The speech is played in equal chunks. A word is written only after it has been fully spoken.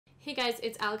Hey guys,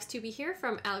 it's Alex Tooby here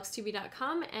from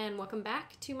alextooby.com and welcome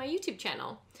back to my YouTube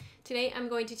channel. Today I'm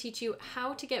going to teach you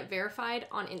how to get verified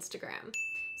on Instagram.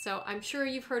 So I'm sure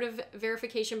you've heard of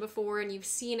verification before and you've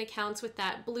seen accounts with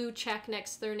that blue check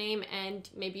next to their name, and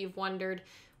maybe you've wondered,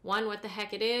 one, what the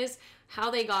heck it is, how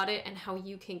they got it, and how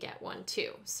you can get one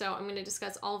too. So I'm going to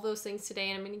discuss all of those things today,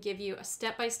 and I'm going to give you a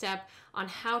step-by-step on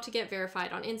how to get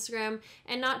verified on Instagram,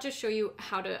 and not just show you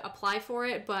how to apply for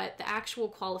it, but the actual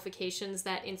qualifications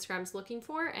that Instagram's looking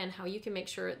for and how you can make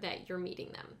sure that you're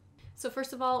meeting them. So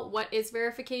first of all, what is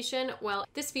verification? Well,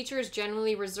 this feature is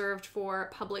generally reserved for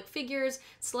public figures,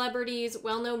 celebrities,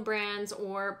 well-known brands,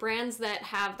 or brands that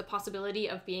have the possibility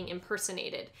of being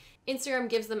impersonated. Instagram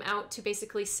gives them out to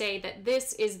basically say that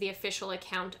this is the official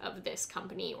account of this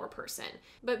company or person.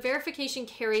 But verification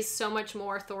carries so much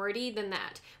more authority than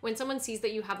that. When someone sees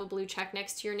that you have a blue check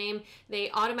next to your name,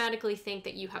 they automatically think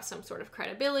that you have some sort of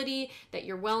credibility, that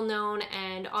you're well-known,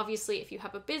 and obviously if you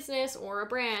have a business or a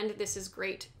brand, this is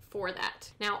great for that.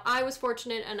 Now, I was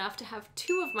fortunate enough to have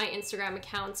 2 of my Instagram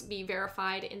accounts be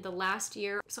verified in the last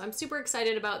year, so I'm super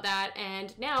excited about that.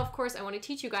 And now, of course, I want to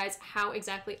teach you guys how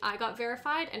exactly I got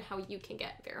verified and how you can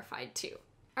get verified too.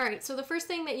 All right, so the first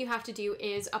thing that you have to do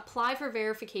is apply for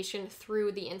verification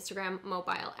through the Instagram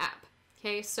mobile app.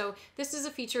 Okay, so this is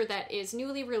a feature that is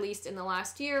newly released in the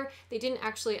last year. They didn't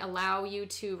actually allow you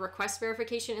to request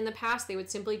verification in the past. They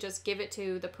would simply just give it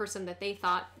to the person that they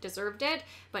thought deserved it.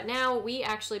 But now we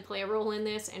actually play a role in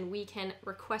this and we can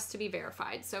request to be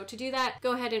verified. So to do that,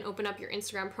 go ahead and open up your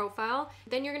Instagram profile.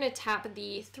 Then you're gonna tap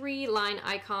the 3-line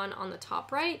icon on the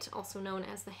top right, also known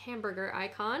as the hamburger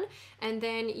icon. And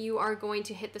then you are going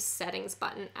to hit the settings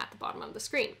button at the bottom of the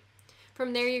screen.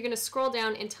 From there, you're going to scroll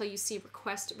down until you see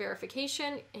request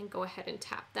verification and go ahead and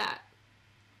tap that.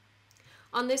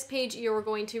 On this page, you're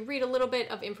going to read a little bit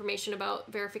of information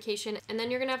about verification, and then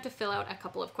you're going to have to fill out a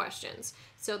couple of questions.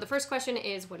 So the first question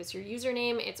is, what is your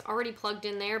username? It's already plugged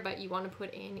in there, but you want to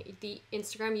put in the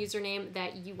Instagram username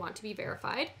that you want to be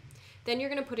verified. Then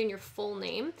you're going to put in your full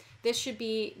name. This should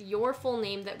be your full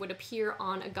name that would appear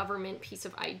on a government piece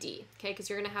of ID, okay? Because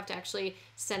you're going to have to actually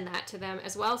send that to them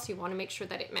as well, so you want to make sure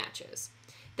that it matches.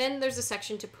 Then there's a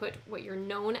section to put what you're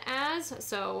known as.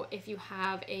 So if you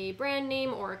have a brand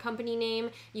name or a company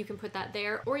name, you can put that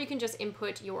there, or you can just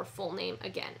input your full name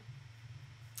again.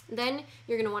 Then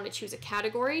you're going to want to choose a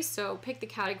category, so pick the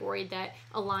category that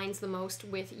aligns the most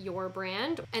with your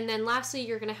brand. And then lastly,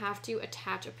 you're going to have to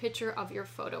attach a picture of your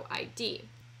photo ID.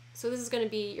 So this is going to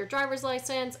be your driver's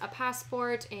license, a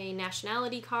passport, a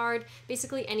nationality card,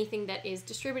 basically anything that is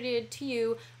distributed to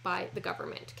you by the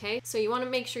government, okay? So you want to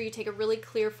make sure you take a really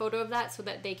clear photo of that so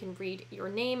that they can read your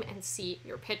name and see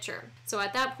your picture. So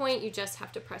at that point, you just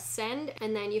have to press send,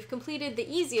 and then you've completed the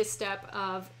easiest step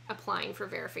of applying for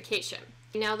verification.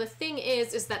 Now the thing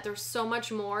is that there's so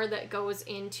much more that goes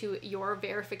into your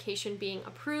verification being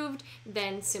approved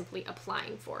than simply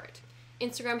applying for it.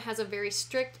 Instagram has a very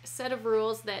strict set of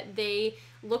rules that they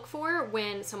look for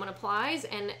when someone applies,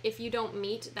 and if you don't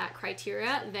meet that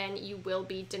criteria, then you will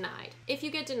be denied. If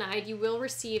you get denied, you will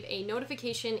receive a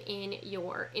notification in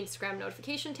your Instagram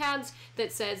notification tabs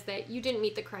that says that you didn't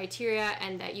meet the criteria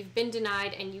and that you've been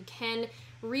denied, and you can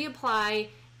reapply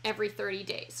every 30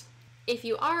 days. If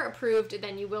you are approved,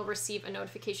 then you will receive a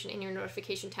notification in your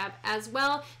notification tab as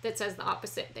well that says the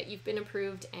opposite, that you've been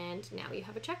approved and now you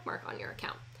have a check mark on your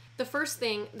account. The first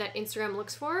thing that Instagram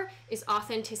looks for is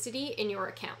authenticity in your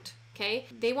account, okay?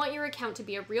 They want your account to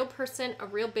be a real person, a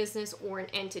real business, or an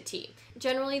entity.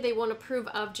 Generally, they won't approve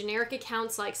of generic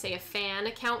accounts like, say, a fan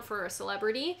account for a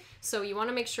celebrity, so you want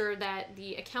to make sure that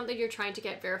the account that you're trying to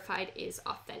get verified is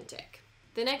authentic.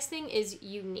 The next thing is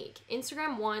unique.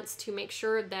 Instagram wants to make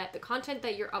sure that the content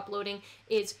that you're uploading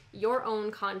is your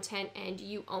own content and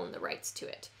you own the rights to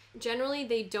it. Generally,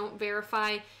 they don't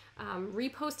verify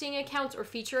reposting accounts or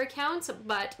feature accounts,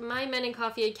 but my Men and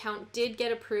Coffee account did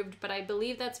get approved, but I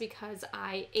believe that's because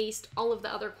I aced all of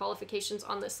the other qualifications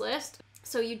on this list.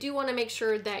 So you do want to make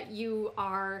sure that you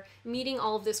are meeting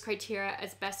all of this criteria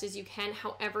as best as you can.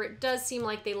 However, it does seem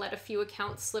like they let a few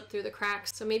accounts slip through the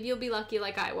cracks, so maybe you'll be lucky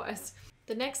like I was.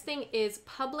 The next thing is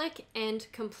public and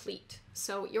complete.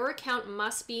 So your account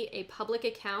must be a public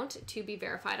account to be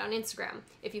verified on Instagram.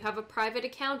 If you have a private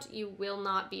account, you will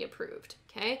not be approved,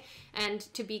 okay? And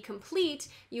to be complete,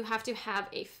 you have to have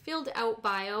a filled out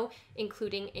bio,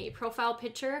 including a profile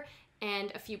picture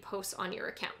and a few posts on your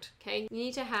account, okay? You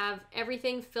need to have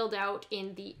everything filled out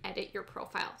in the edit your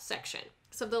profile section.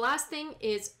 So the last thing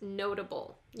is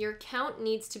notable. Your account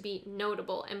needs to be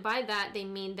notable, and by that they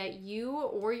mean that you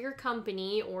or your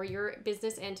company or your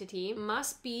business entity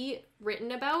must be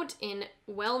written about in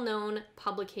well-known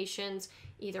publications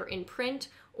either in print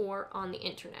or on the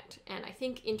internet. And I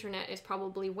think internet is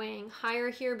probably weighing higher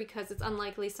here because it's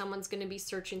unlikely someone's going to be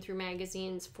searching through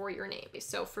magazines for your name.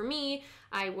 So for me,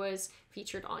 I was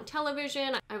featured on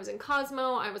television, I was in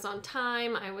Cosmo, I was on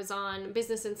Time, I was on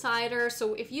Business Insider.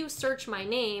 So if you search my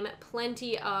name,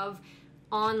 plenty of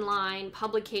online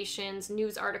publications,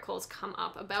 news articles come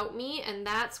up about me, and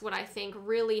that's what I think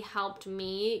really helped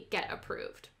me get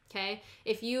approved. Okay,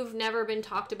 if you've never been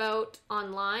talked about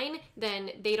online,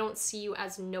 then they don't see you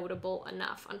as notable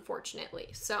enough, unfortunately.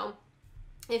 So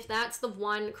if that's the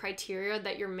one criteria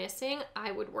that you're missing,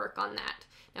 I would work on that.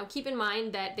 Now keep in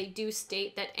mind that they do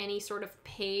state that any sort of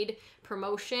paid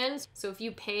promotions, so if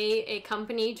you pay a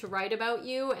company to write about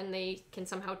you and they can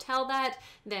somehow tell that,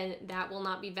 then that will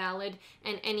not be valid.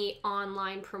 And any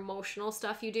online promotional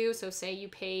stuff you do, so say you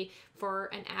pay for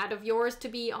an ad of yours to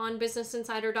be on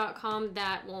businessinsider.com,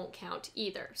 that won't count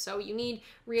either. So you need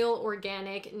real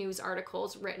organic news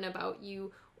articles written about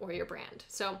you or your brand.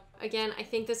 So again, I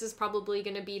think this is probably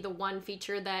going to be the one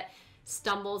feature that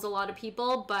stumbles a lot of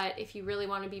people, but if you really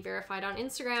want to be verified on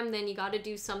Instagram, then you got to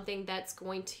do something that's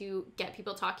going to get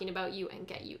people talking about you and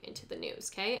get you into the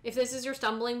news, okay? If this is your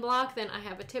stumbling block, then I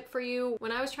have a tip for you.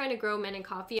 When I was trying to grow Men in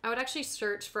Coffee, I would actually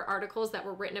search for articles that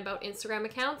were written about Instagram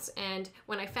accounts, and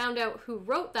when I found out who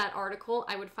wrote that article,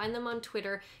 I would find them on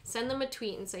Twitter, send them a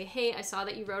tweet and say, hey, I saw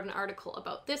that you wrote an article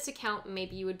about this account,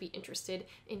 maybe you would be interested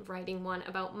in writing one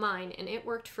about mine, and it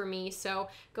worked for me. So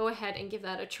go ahead and give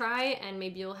that a try, and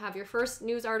maybe you'll have your first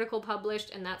news article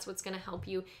published, and that's what's going to help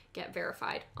you get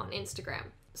verified on Instagram.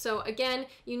 So again,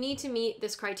 you need to meet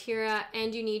this criteria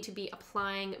and you need to be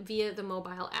applying via the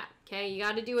mobile app. Okay, you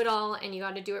got to do it all and you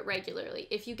got to do it regularly.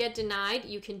 If you get denied,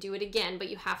 you can do it again, but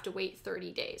you have to wait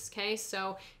 30 days. Okay,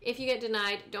 so if you get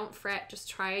denied, don't fret, just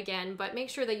try again, but make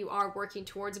sure that you are working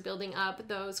towards building up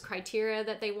those criteria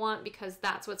that they want, because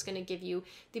that's what's going to give you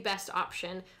the best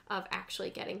option of actually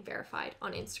getting verified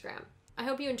on Instagram. I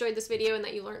hope you enjoyed this video and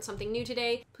that you learned something new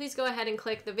today. Please go ahead and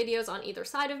click the videos on either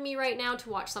side of me right now to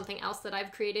watch something else that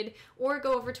I've created, or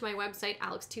go over to my website,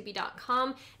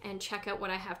 alextubi.com, and check out what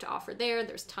I have to offer there.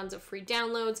 There's tons of free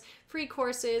downloads, free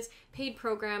courses, paid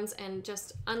programs, and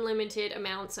just unlimited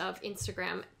amounts of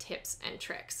Instagram tips and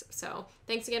tricks. So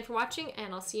thanks again for watching,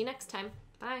 and I'll see you next time.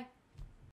 Bye.